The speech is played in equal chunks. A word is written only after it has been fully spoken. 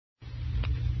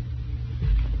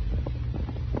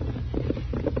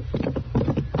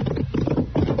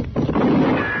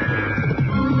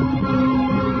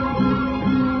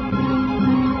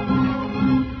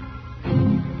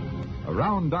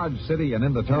Dodge City and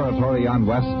in the territory on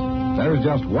west, there's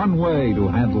just one way to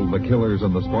handle the killers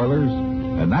and the spoilers,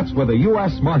 and that's with a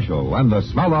U.S. Marshal and the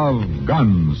smell of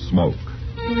Gunsmoke.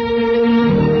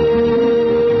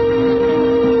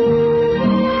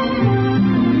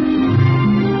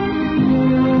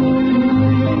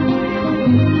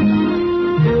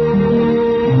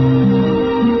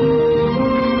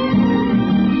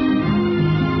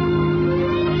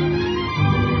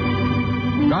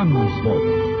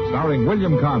 Gunsmoke, starring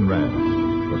William Conrad,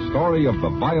 the story of the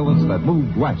violence that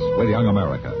moved west with young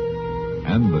America,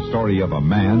 and the story of a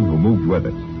man who moved with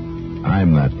it.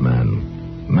 I'm that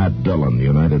man, Matt Dillon,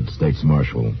 United States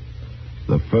Marshal.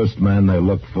 The first man they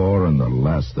look for and the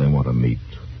last they want to meet.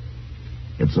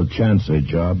 It's a chancy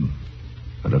job,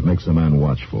 and it makes a man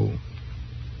watchful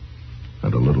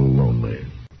and a little lonely.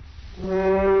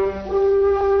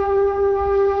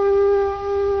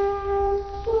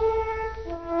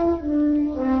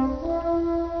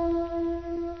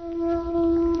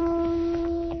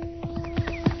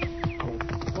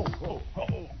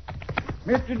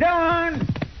 Mr. Dillon!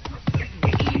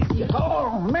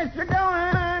 Oh, Mr.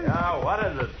 Dillon! Yeah, what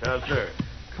is it, Chester?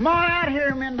 Come on out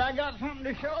here, Mint. I got something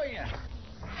to show you.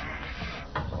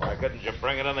 Why couldn't you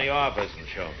bring it in the office and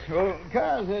show me? Well,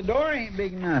 because the door ain't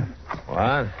big enough.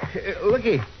 What?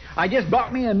 Looky, I just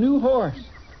bought me a new horse.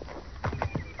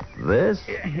 This?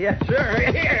 Yes,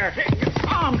 sir. Here.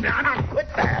 Calm down. I'll quit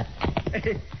that.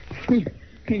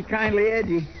 He's kindly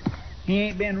edgy. He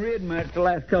ain't been rid much the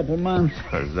last couple months.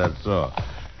 Is that so?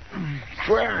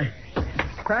 Well, I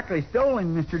practically stole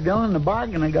him, Mr. Dillon, the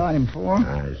bargain I got him for.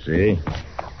 I see.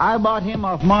 I bought him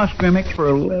off Moss Grimmick for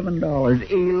 $11.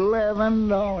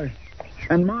 $11.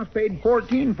 And Moss paid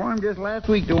 $14 for him just last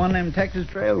week to one of them Texas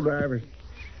trail drivers.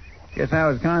 Guess I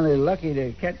was kind of lucky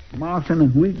to catch Moss in a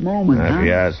weak moment, If huh?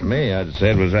 you asked me, I'd say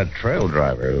it was that trail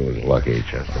driver who was lucky,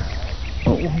 Chester.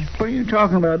 Oh, what are you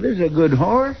talking about? This is a good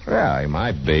horse. Yeah, he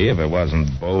might be if it wasn't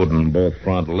bowed in both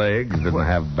front legs, didn't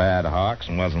have bad hocks,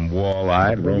 and wasn't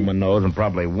wall-eyed, Roman nose, and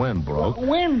probably wind broke.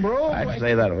 Wind broke? I'd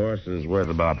say that horse is worth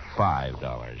about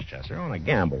 $5, Chester. On a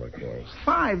gamble, of course.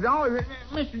 $5?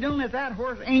 Mr. Dillon, if that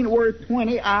horse ain't worth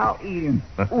 20, I'll eat him.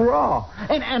 Raw.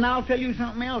 And I'll tell you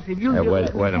something else. If you Hey,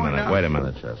 just wait a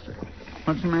minute, Chester.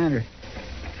 What's the matter?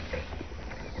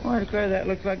 Why, declare that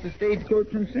looks like the stagecoach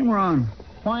from Cimarron.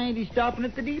 Why ain't he stopping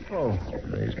at the depot?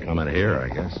 He's coming here, I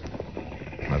guess.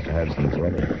 Must have had some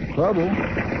trouble. Trouble?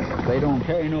 They don't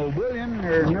carry no bullion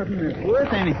or nothing that's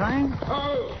worth anything.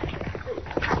 Oh!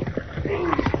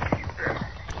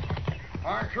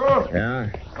 Marshal? Yeah?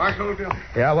 Marshal,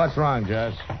 Yeah, what's wrong,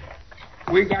 Jess?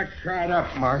 we got shot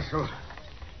up, Marshal.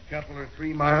 Couple or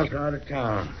 3 miles out of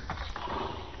town.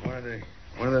 One of the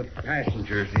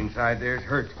passengers inside there's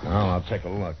hurt. Oh, I'll take a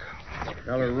look.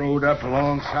 Feller rode up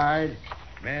alongside,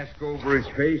 mask over his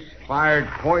face, fired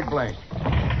point blank.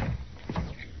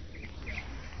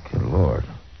 Good Lord.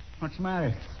 What's the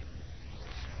matter?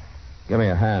 Give me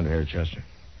a hand here, Chester.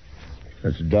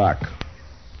 It's Doc.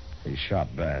 He's shot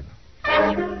bad.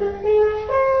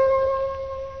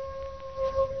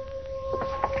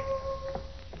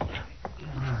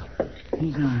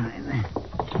 He's all right there.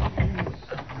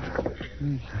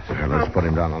 Here, let's put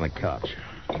him down on the couch.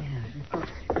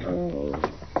 Oh.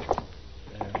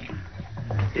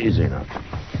 Easy now.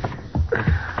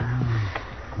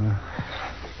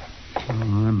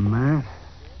 Matt?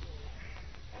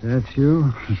 That's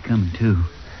you? He's coming too.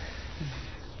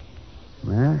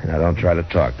 Matt? Now, don't try to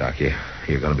talk, Doc.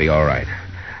 You're going to be all right.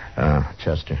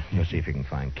 Chester, you see if you can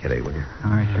find Kitty, will you?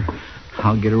 All right, sir.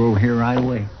 I'll get her over here right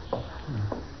away.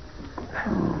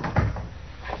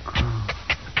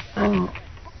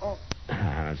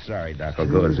 Sorry, Doc. I'll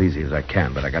go as easy as I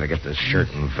can, but I got to get this shirt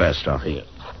and vest off of you.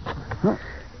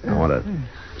 I want to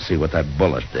see what that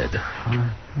bullet did.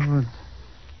 It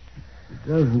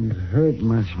doesn't hurt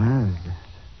much, Matt.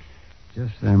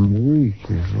 Just I'm weak.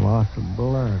 There's loss of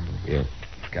blood. You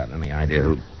got any idea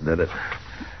who did it?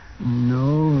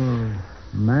 No,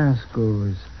 mask over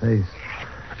his face.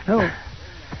 Help.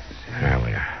 There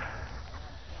we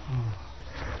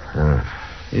are.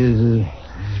 Is it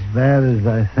as bad as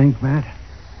I think, Matt?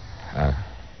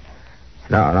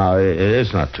 No,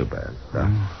 it's not too bad. A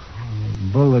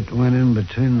bullet went in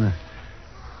between the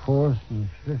 4th and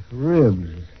 5th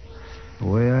ribs, the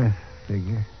way I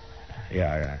figure.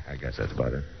 Yeah, I guess that's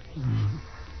about it.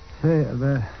 Say,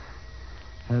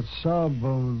 that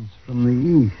Sawbones from the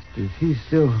east, is he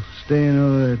still staying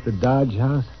over at the Dodge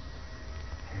house?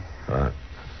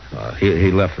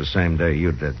 He left the same day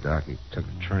you did, Doc. He took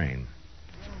a train.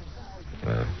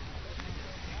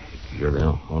 You're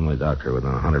the only doctor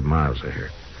within 100 miles of here.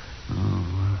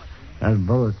 Oh, well, that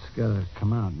bullet's got to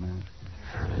come out, man.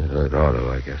 It ought to,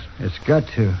 I guess. It's got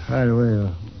to. Right away,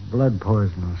 a blood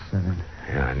poison will set in.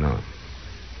 Yeah, I know.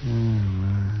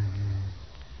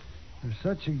 It was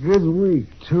such a good week,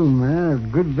 too, man. A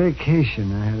good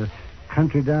vacation. I had a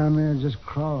country down there just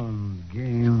crawling with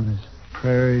game. There's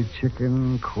prairie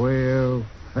chicken, quail,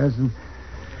 pheasant.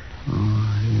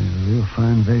 Oh, yeah, a real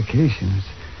fine vacation. It's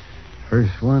the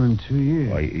first one in 2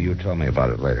 years. Well, you tell me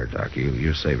about it later, Doc.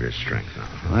 You save your strength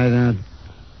now.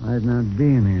 Might not be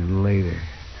any later.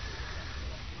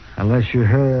 Unless you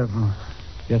hurry up and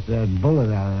get that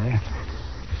bullet out of there.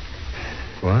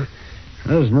 What?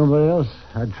 There's nobody else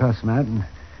I'd trust, Matt, and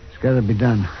it's got to be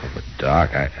done. Oh, but,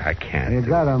 Doc, I can't. You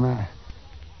got to, Matt.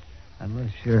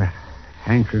 Unless you're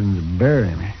hankering to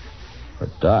bury me. But,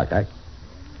 Doc,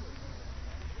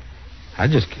 I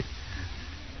just can't.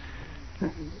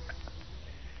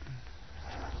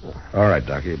 All right,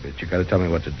 Doc, but you got to tell me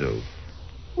what to do.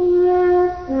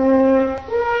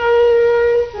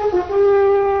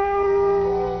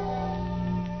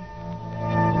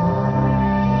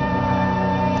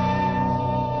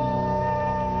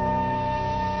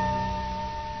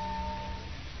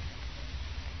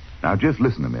 Now, just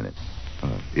listen a minute,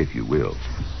 if you will.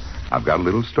 I've got a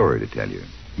little story to tell you.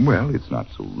 Well, it's not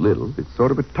so little. It's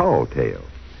sort of a tall tale.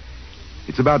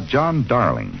 It's about John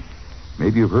Darling.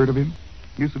 Maybe you've heard of him.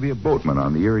 Used to be a boatman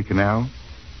on the Erie Canal.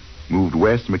 Moved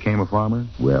west and became a farmer.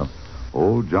 Well,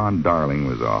 old John Darling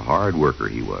was a hard worker,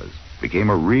 he was. Became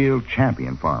a real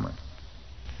champion farmer.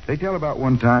 They tell about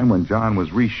one time when John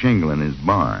was re-shingling his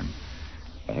barn.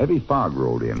 A heavy fog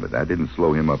rolled in, but that didn't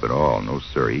slow him up at all. No,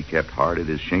 sir. He kept hard at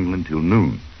his shingling till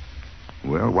noon.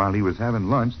 Well, while he was having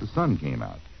lunch, the sun came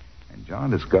out. And John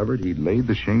discovered he'd laid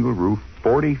the shingle roof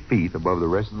 40 feet above the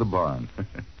rest of the barn.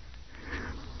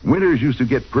 Winters used to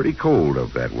get pretty cold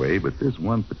up that way, but this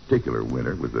one particular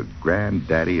winter was the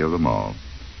granddaddy of them all.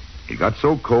 It got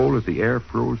so cold that the air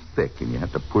froze thick, and you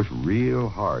had to push real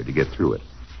hard to get through it.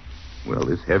 Well,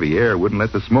 this heavy air wouldn't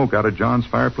let the smoke out of John's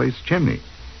fireplace chimney.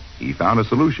 He found a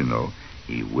solution, though.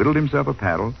 He whittled himself a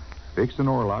paddle, fixed an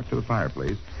oarlock to the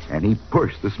fireplace, and he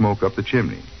pushed the smoke up the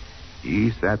chimney.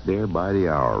 He sat there by the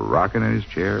hour, rocking in his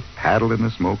chair, paddling the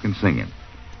smoke and singing.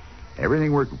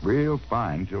 Everything worked real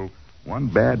fine till one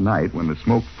bad night when the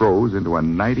smoke froze into a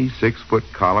 96-foot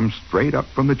column straight up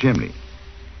from the chimney. It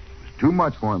was too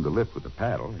much for him to lift with the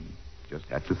paddle, and he just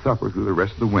had to suffer through the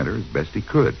rest of the winter as best he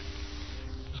could.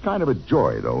 It was kind of a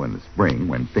joy, though, in the spring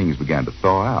when things began to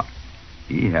thaw out.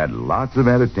 He had lots of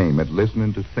entertainment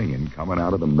listening to singing coming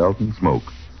out of the melting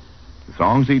smoke. The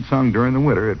songs he'd sung during the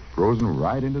winter had frozen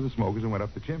right into the smoke as it went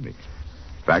up the chimney.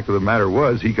 Fact of the matter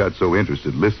was, he got so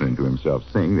interested listening to himself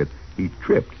sing that he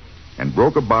tripped and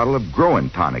broke a bottle of growing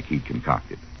tonic he'd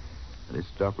concocted. This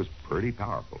stuff was pretty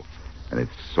powerful, and it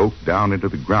soaked down into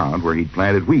the ground where he'd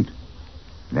planted wheat.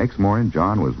 Next morning,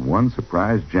 John was one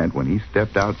surprised gent when he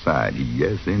stepped outside.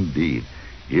 Yes, indeed.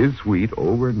 His wheat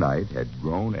overnight had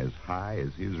grown as high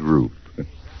as his roof.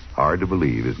 Hard to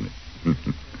believe, isn't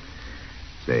it?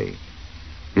 Say,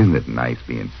 isn't it nice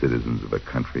being citizens of a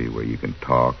country where you can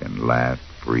talk and laugh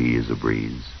free as a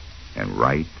breeze, and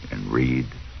write and read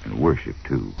and worship,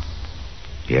 too?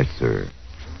 Yes, sir.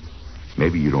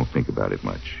 Maybe you don't think about it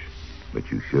much,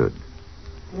 but you should.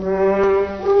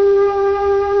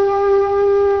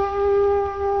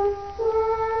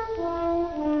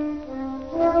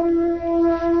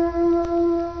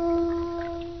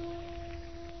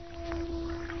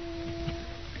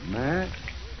 Matt,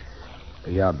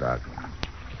 Yeah, Doc.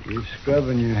 you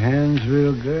scrubbing your hands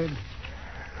real good?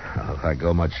 If I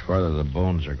go much further, the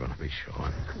bones are going to be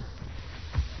showing.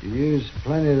 You use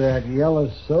plenty of that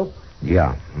yellow soap?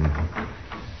 Yeah.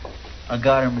 I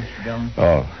got her, Mr. Dillon.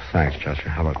 Oh, thanks, Chester.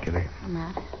 How about Kitty?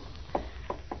 Matt.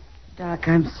 Doc,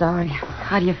 I'm sorry.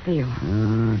 How do you feel?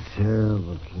 Oh,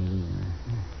 terrible, Kitty.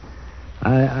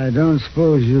 I don't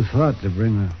suppose you thought to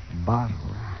bring a bottle.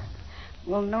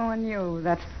 Well, knowing you,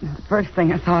 that's the first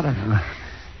thing I thought of.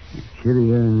 Kitty,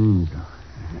 you're an angel.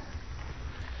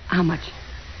 How much?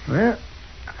 Well,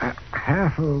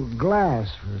 half a glass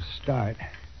for a start.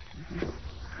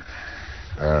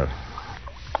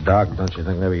 Doc, don't you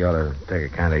think maybe you ought to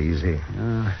take it kind of easy?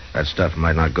 That stuff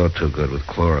might not go too good with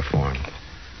chloroform.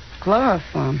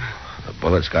 Chloroform? The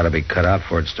bullet's got to be cut out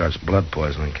before it starts blood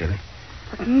poisoning, Kitty.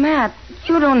 But, Matt,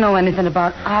 you don't know anything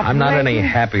about operating. I'm not any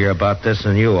happier about this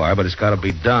than you are, but it's got to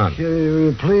be done. Kitty,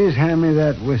 will you please hand me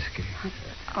that whiskey?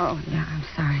 Oh, yeah, I'm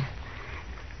sorry.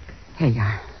 Here you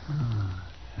are. Oh,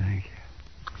 thank you.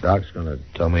 Doc's going to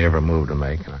tell me every move to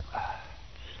make.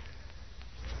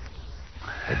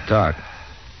 Hey, Doc,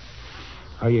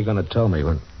 how are you going to tell me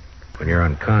when you're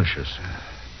unconscious?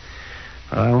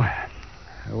 Well,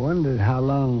 I wondered how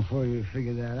long before you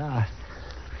figured that out.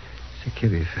 Say,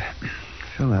 Kitty,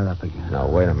 fill that up again. No,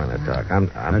 wait a minute, Doc.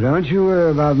 Now, don't you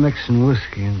worry about mixing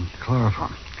whiskey and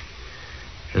chloroform.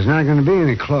 There's not going to be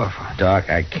any chloroform. Doc,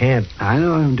 I can't. I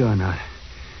know what I'm doing now.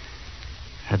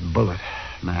 That bullet,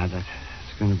 man, that's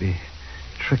going to be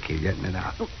tricky getting it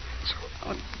out.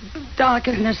 Doc,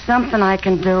 isn't there something I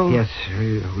can do? Yes,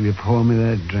 will you pour me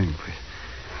that drink, please?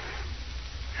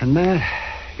 And Matt,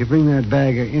 you bring that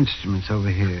bag of instruments over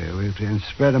here, will you, and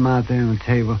spread them out there on the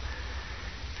table.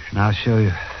 And I'll show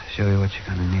you what you're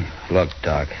going to need. Look,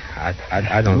 Doc, I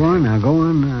don't... Go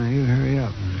on now. You hurry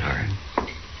up. All right.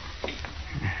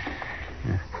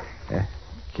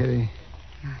 Kitty.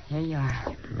 Here you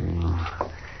are.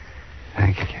 Oh,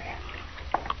 thank you, Kitty.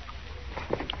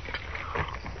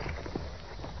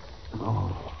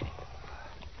 Oh.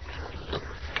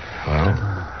 Well,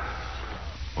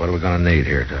 what are we going to need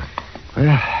here, Doc?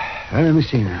 Well, let me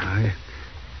see now.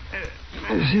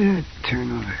 Let's see that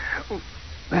turn over. Oh,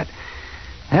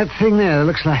 that thing there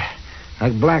looks like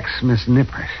blacksmith's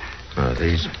nippers. Oh,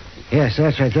 these? Yes,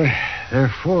 that's right. They're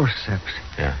forceps.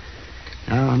 Yeah.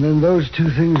 Now, and then those two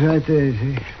things right there,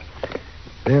 you see?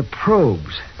 They're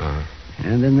probes. Uh-huh.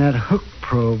 And then that hook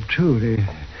probe, too.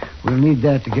 We'll need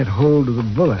that to get hold of the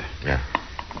bullet. Yeah.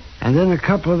 And then a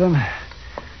couple of them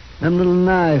little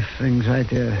knife things right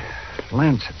there.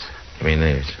 Lancets. You mean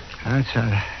these? That's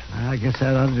right. I guess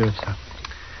that ought to do it, so.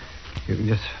 You can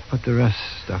just put the rest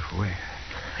of the stuff away.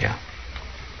 Yeah.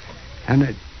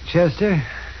 And, Chester?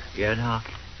 Yeah, Doc?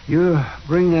 You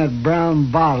bring that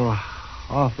brown bottle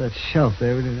off that shelf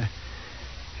there. Will you?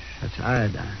 That's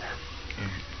iodine.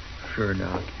 Sure,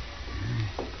 Doc.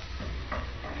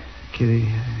 Kitty,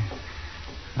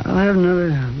 I'll have another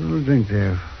little drink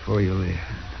there before you leave.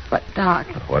 But, Doc...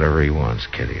 Whatever he wants,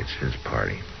 Kitty. It's his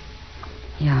party.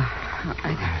 Yeah,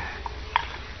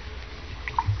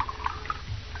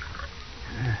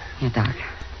 Here, Doc.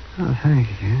 Oh, thank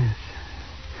you, yes.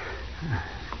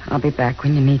 I'll be back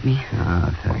when you need me. Oh,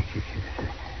 thank you, Kitty.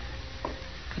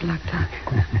 Good luck, Doc.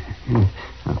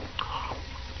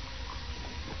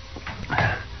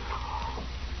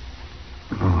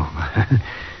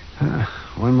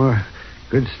 One more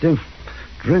good stiff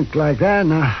drink like that,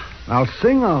 and I'll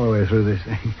sing all the way through this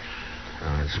thing.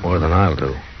 It's more than I'll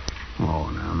do. Oh,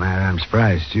 now, Matt, I'm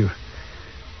surprised. You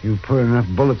put enough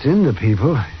bullets into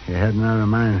people. You hadn't out of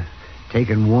mind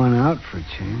taking one out for a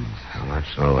change. Well,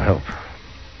 that's no help.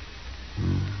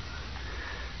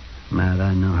 Matt,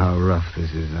 I know how rough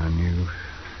this is on you.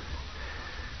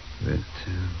 But,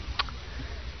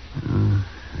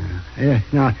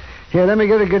 here, let me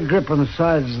get a good grip on the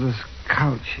sides of this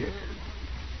couch here.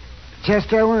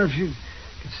 Chester, I wonder if you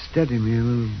could steady me a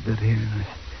little bit here.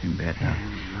 You bet, Doc.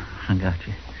 I got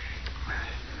you.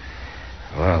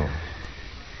 Well,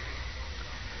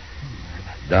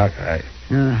 Doc,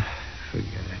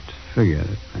 Forget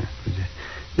it.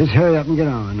 Just hurry up and get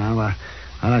on now while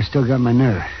I still got my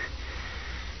nerve.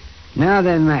 Now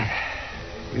then, Matt,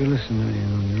 you listen to me.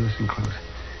 You listen close.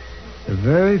 The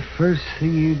very first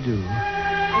thing you do...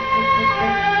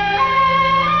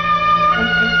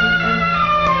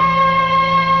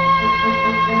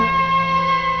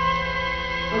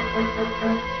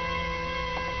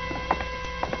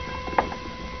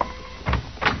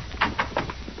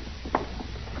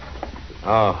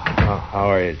 How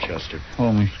are you, Chester?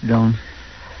 Oh, Mr. Dillon.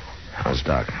 How's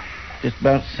Doc? Just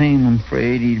about the same, I'm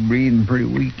afraid. He's breathing pretty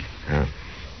weak. Yeah.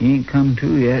 He ain't come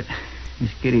to yet.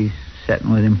 Miss Kitty's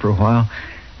sitting with him for a while.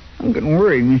 I'm getting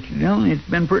worried, Mr. Dillon. It's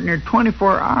been pretty near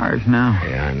 24 hours now.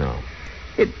 Yeah, I know.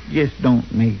 It just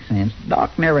don't make sense.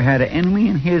 Doc never had an enemy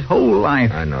in his whole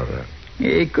life. I know that.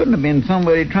 It couldn't have been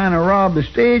somebody trying to rob the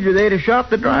stage, or they'd have shot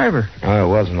the driver. No, it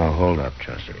wasn't a holdup,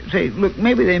 Chester. Say, look,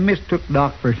 maybe they mistook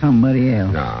Doc for somebody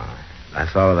else. No, I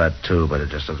thought of that too, but it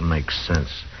just doesn't make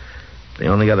sense. The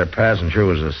only other passenger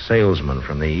was a salesman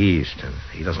from the east, and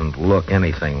he doesn't look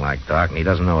anything like Doc, and he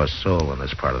doesn't know a soul in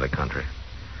this part of the country.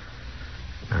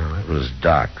 No, it was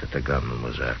Doc that the gunman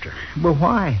was after. But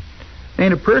why? There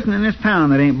ain't a person in this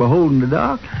town that ain't beholden to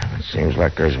Doc. It seems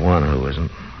like there's one who isn't.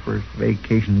 First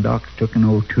vacation Doc's took in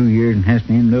over 2 years and has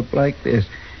to end up like this.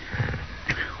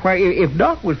 Why, if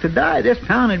Doc was to die, this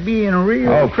town would be in a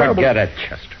real trouble. Forget it,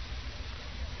 Chester.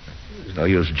 There's no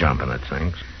use jumping at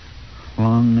things. As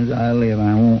long as I live,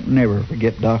 I won't never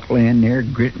forget Doc laying there,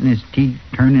 gritting his teeth,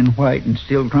 turning white, and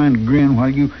still trying to grin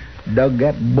while you dug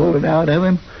that bullet out of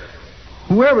him.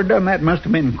 Whoever done that must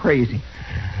have been crazy.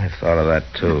 I thought of that,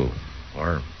 too.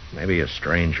 Or maybe a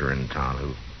stranger in town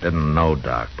who didn't know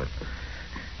Doc, but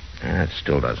that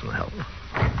still doesn't help.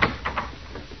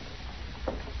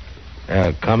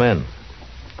 Come in.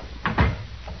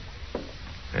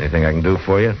 Anything I can do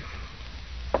for you?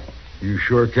 You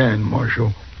sure can,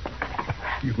 Marshal.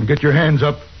 You can get your hands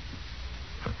up.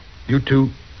 You two.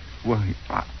 Well,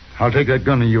 I'll take that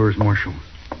gun of yours, Marshal.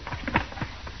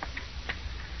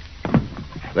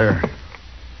 There.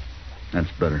 That's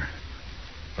better.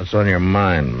 What's on your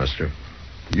mind, mister?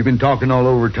 You've been talking all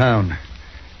over town,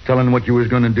 telling what you was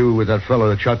going to do with that fellow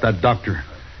that shot that doctor.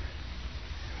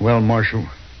 Well, Marshal,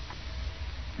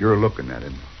 you're looking at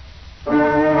him.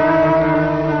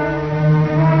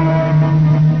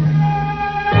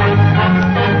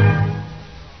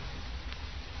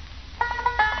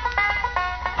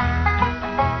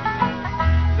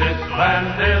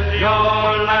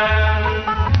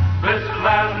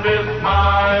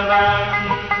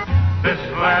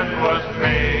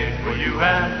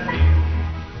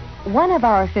 One of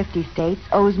our 50 states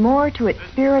owes more to its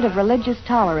spirit of religious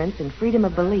tolerance and freedom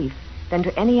of belief than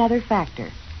to any other factor.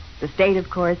 The state, of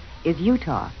course, is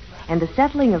Utah, and the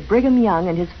settling of Brigham Young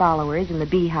and his followers in the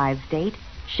Beehive State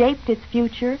shaped its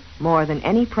future more than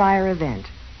any prior event.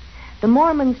 The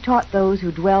Mormons taught those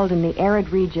who dwelled in the arid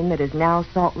region that is now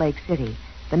Salt Lake City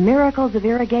the miracles of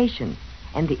irrigation,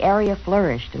 and the area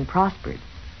flourished and prospered.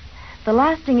 The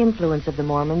lasting influence of the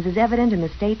Mormons is evident in the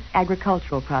state's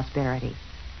agricultural prosperity.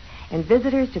 And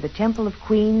visitors to the Temple of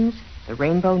Queens, the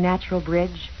Rainbow Natural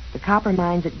Bridge, the copper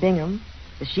mines at Bingham,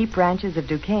 the sheep ranches of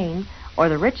Duquesne, or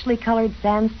the richly colored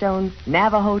sandstone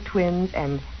Navajo Twins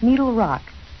and Needle Rock,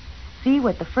 see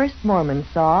what the first Mormons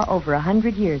saw over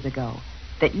 100 years ago,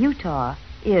 that Utah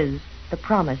is the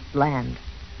promised land.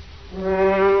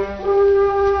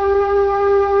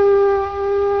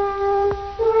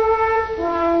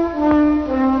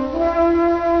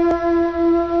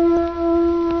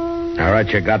 All right,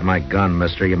 you got my gun,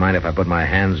 mister. You mind if I put my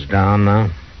hands down now?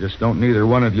 Just don't neither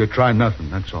one of you try nothing,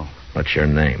 that's all. What's your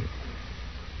name?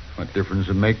 What difference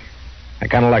does it make? I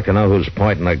kind of like to know who's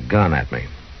pointing a gun at me.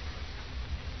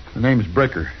 The name's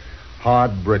Bricker.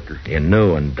 Hod Bricker. You're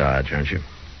new in Dodge, aren't you?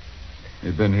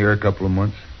 You've been here a couple of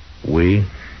months. We?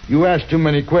 You asked too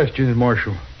many questions,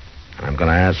 Marshal. I'm going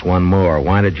to ask one more.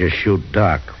 Why did you shoot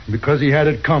Doc? Because he had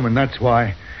it coming, that's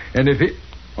why. And if he...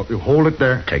 Oh, you hold it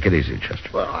there. Take it easy, Chester.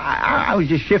 Well, I was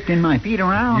just shifting my feet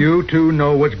around. You two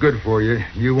know what's good for you.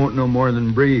 You won't know more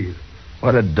than breathe.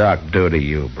 What did Doc do to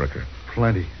you, Bricker?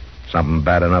 Plenty. Something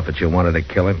bad enough that you wanted to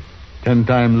kill him? 10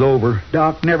 times over.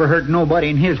 Doc never hurt nobody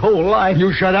in his whole life.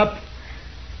 You shut up.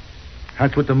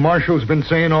 That's what the marshal's been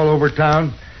saying all over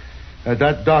town.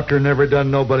 That doctor never done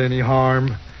nobody any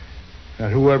harm.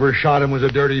 That whoever shot him was a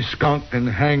dirty skunk and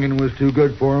hanging was too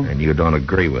good for him. And you don't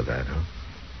agree with that, huh?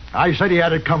 I said he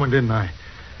had it coming, didn't I?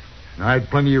 And I had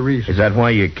plenty of reason. Is that why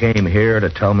you came here, to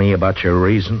tell me about your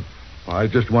reason? Well, I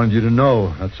just wanted you to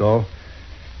know, that's all.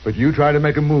 But you try to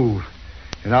make a move,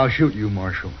 and I'll shoot you,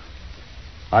 Marshal.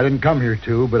 I didn't come here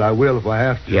to, but I will if I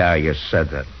have to. Yeah, you said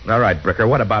that. All right, Bricker,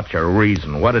 what about your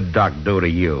reason? What did Doc do to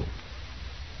you?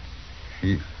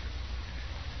 He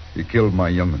killed my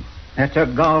young'un. That's a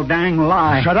gall dang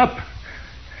lie. Shut up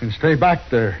and stay back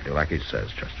there. Do like he says,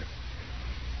 Chester.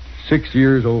 6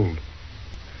 years old.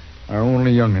 Our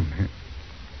only young'un.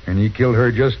 And he killed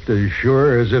her just as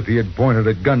sure as if he had pointed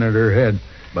a gun at her head.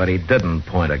 But he didn't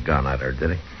point a gun at her,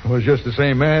 did he? It was just the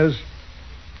same as.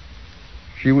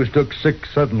 She was took sick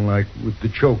sudden like with the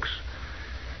chokes.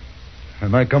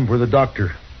 And I come for the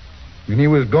doctor. And he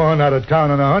was gone out of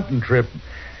town on a hunting trip.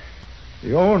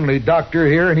 The only doctor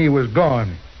here, and he was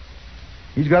gone.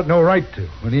 He's got no right to,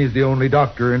 when he's the only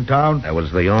doctor in town. That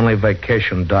was the only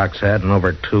vacation Doc's had in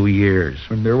over 2 years.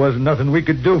 And there wasn't nothing we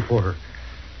could do for her.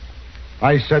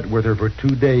 I sat with her for 2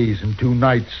 days and 2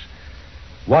 nights,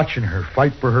 watching her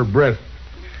fight for her breath,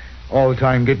 all the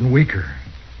time getting weaker.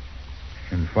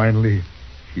 And finally,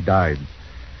 she died.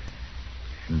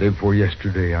 And day before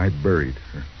yesterday, I buried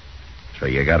her. So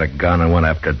you got a gun and went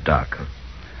after Doc, huh?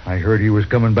 I heard he was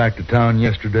coming back to town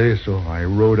yesterday, so I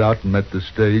rode out and met the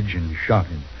stage and shot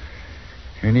him.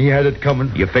 And he had it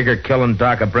coming. You figure killing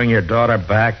Doc would bring your daughter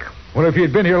back? Well, if he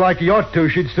had been here like he ought to,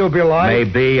 she'd still be alive.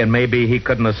 Maybe, and maybe he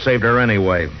couldn't have saved her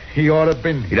anyway. He ought to have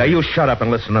been here. Now, you shut up and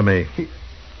listen to me.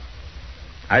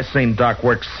 I seen Doc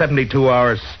work 72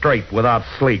 hours straight without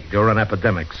sleep during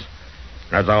epidemics.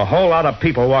 There's a whole lot of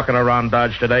people walking around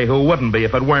Dodge today who wouldn't be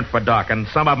if it weren't for Doc, and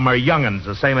some of them are young'uns,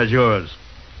 the same as yours.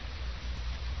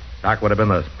 Doc would have been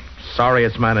the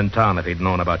sorriest man in town if he'd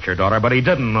known about your daughter, but he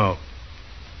didn't know.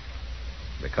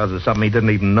 Because of something he didn't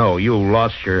even know, you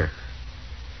lost your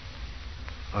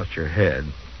head.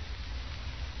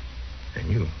 And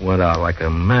you went out like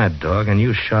a mad dog and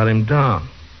you shot him down.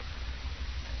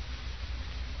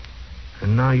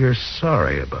 And now you're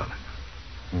sorry about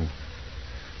it.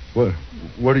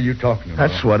 What are you talking about?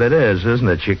 That's what it is, isn't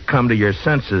it? You come to your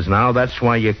senses now. That's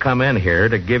why you come in here,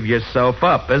 to give yourself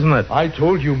up, isn't it? I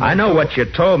told you, I know what you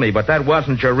told me, but that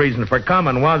wasn't your reason for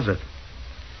coming, was it?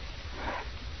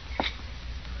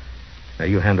 Now,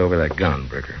 you hand over that gun,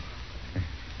 Bricker.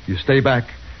 You stay back.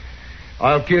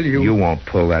 I'll kill you. You won't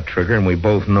pull that trigger, and we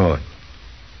both know it.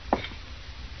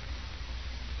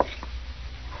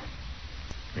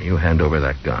 You hand over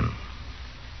that gun.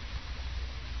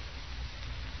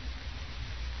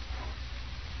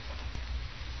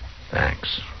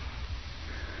 Thanks.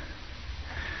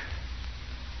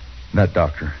 That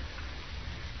doctor.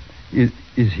 Is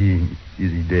he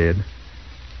dead?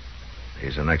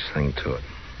 He's the next thing to it.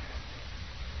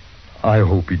 I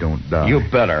hope he don't die. You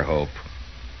better hope.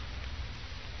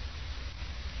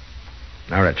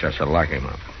 Now, Rich, I shall lock him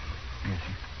up. Yes,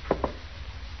 sir.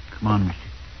 Come on, mister.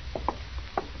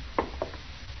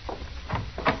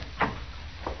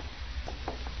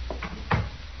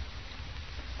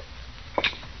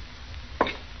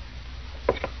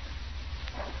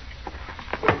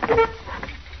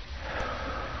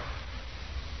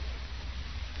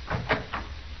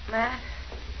 Matt?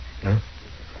 Huh?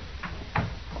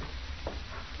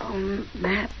 Oh,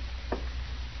 Matt.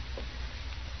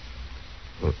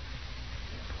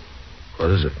 What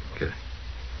is it, Kitty?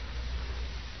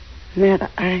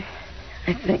 Matt, I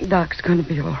think Doc's going to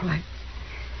be all right.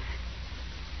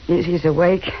 He's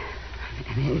awake,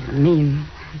 and he's mean,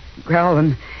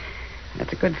 growling.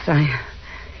 That's a good sign.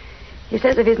 He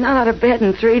says if he's not out of bed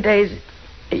in 3 days,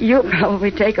 you'll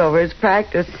probably take over his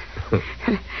practice.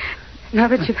 Now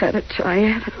that you've had a try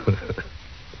at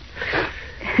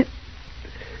it.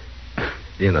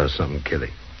 You know something,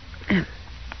 Kitty?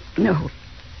 No.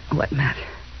 What, Matt?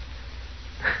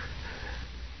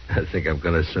 I think I'm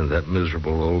going to send that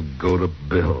miserable old goat to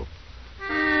Bill.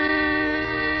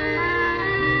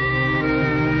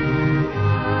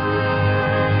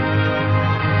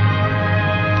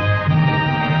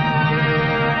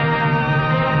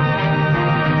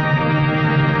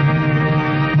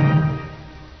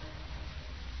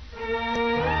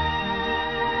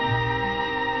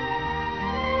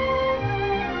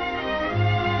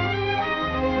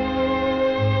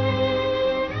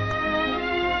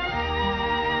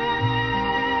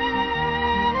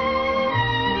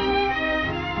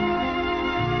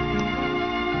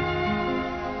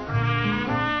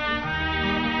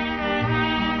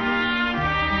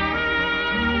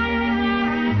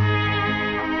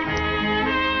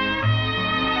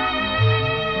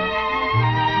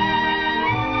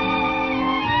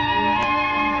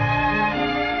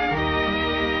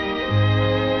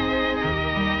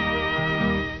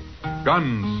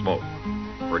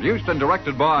 Gunsmoke. Produced and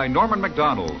directed by Norman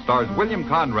MacDonald, stars William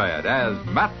Conrad as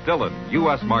Matt Dillon,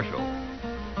 U.S. Marshal.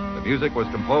 The music was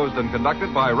composed and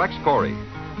conducted by Rex Corey.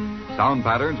 Sound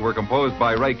patterns were composed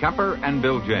by Ray Kemper and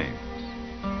Bill James.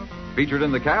 Featured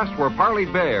in the cast were Parley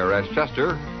Bear as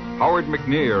Chester, Howard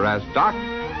McNear as Doc,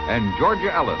 and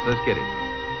Georgia Ellis as Kitty.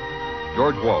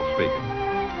 George Walsh speaking.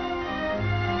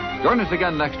 Join us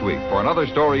again next week for another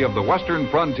story of the western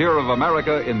frontier of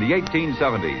America in the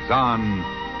 1870s on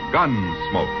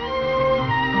Gunsmoke.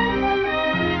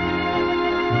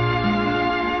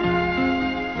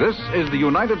 This is the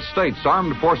United States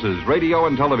Armed Forces Radio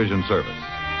and Television Service.